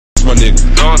my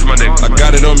nigga. I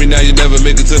got it on me now, you never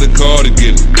make it to the car to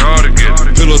get it.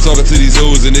 Pillow talking to these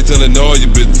hoes and they telling all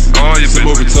your business. Some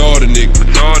more retarded nigga.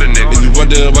 And you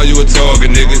wondering why you a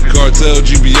target, nigga. Cartel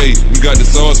GBA, we got the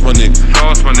sauce, my nigga.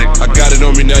 I got it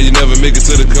on me now, you never make it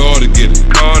to the car to get it.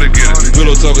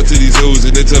 Pillow talking to these hoes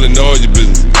and they telling all your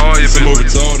business. Some more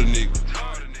retarded nigga.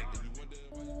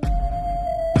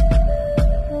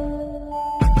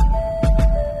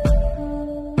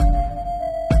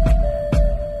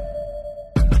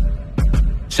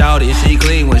 Shawty, she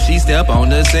clean when she step on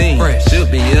the scene. Fresh.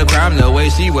 Should be a crime the way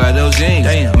she wear those jeans.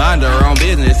 Damn. Mind her own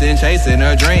business and chasing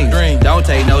her dreams. Don't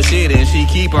take no shit and she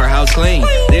keep her house clean.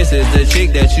 This is the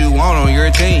chick that you want on your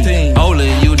team.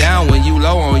 Holding you down when you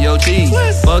low on your cheese.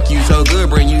 Fuck you so good,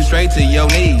 bring you straight to your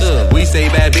knees. We say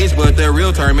bad bitch, but the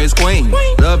real term is queen.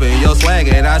 Loving your swag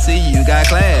and I see you got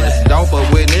class. Don't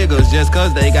fuck with niggas just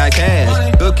cause they got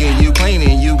cash. Cooking you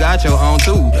cleaning, you got your own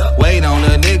too. Wait on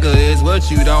a nigga is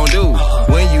what you don't do.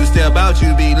 When you step out,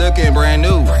 you be looking brand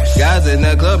new. Guys in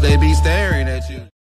the club, they be staring.